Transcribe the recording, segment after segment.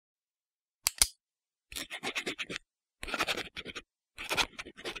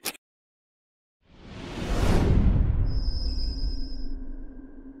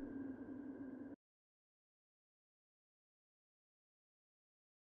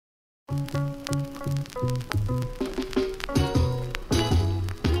It's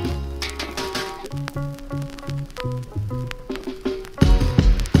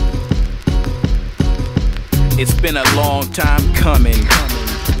been a long time coming.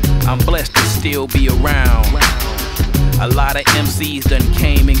 I'm blessed to still be around. A lot of MCs done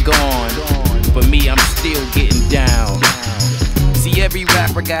came and gone. For me, I'm still getting down. See, every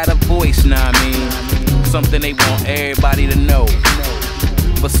rapper got a voice, nah, I mean, something they want everybody to know.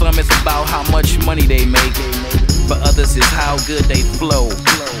 For some, it's about how much money they make. For others, it's how good they flow.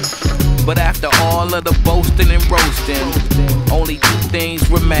 But after all of the boasting and roasting, only two things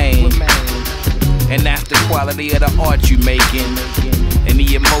remain. And that's the quality of the art you making and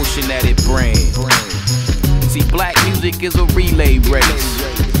the emotion that it brings. See, black music is a relay race.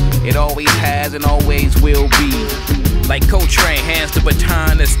 It always has and always will be. Like Coltrane hands the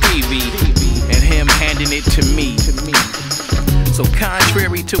baton to Stevie, and him handing it to me. So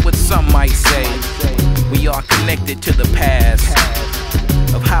contrary to what some might say, we are connected to the past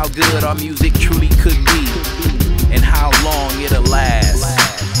of how good our music truly could be and how long it'll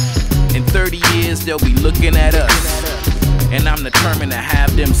last. In 30 years they'll be looking at us, and I'm determined to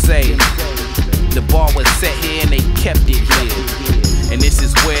have them say the bar was set here and they kept it here, and this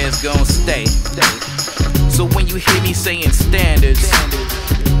is where it's gonna stay. So when you hear me saying standards,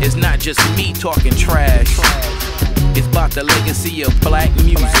 it's not just me talking trash. It's about the legacy of black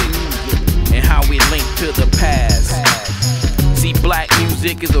music and how we link to the past. See, black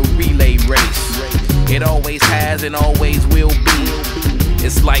music is a relay race. It always has and always will be.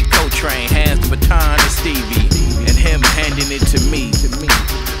 It's like Coltrane hands the baton to Stevie, and him handing it to me.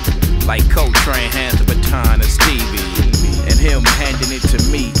 Like Coltrane hands the baton to Stevie, and him handing it to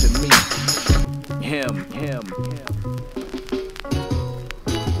me. Him.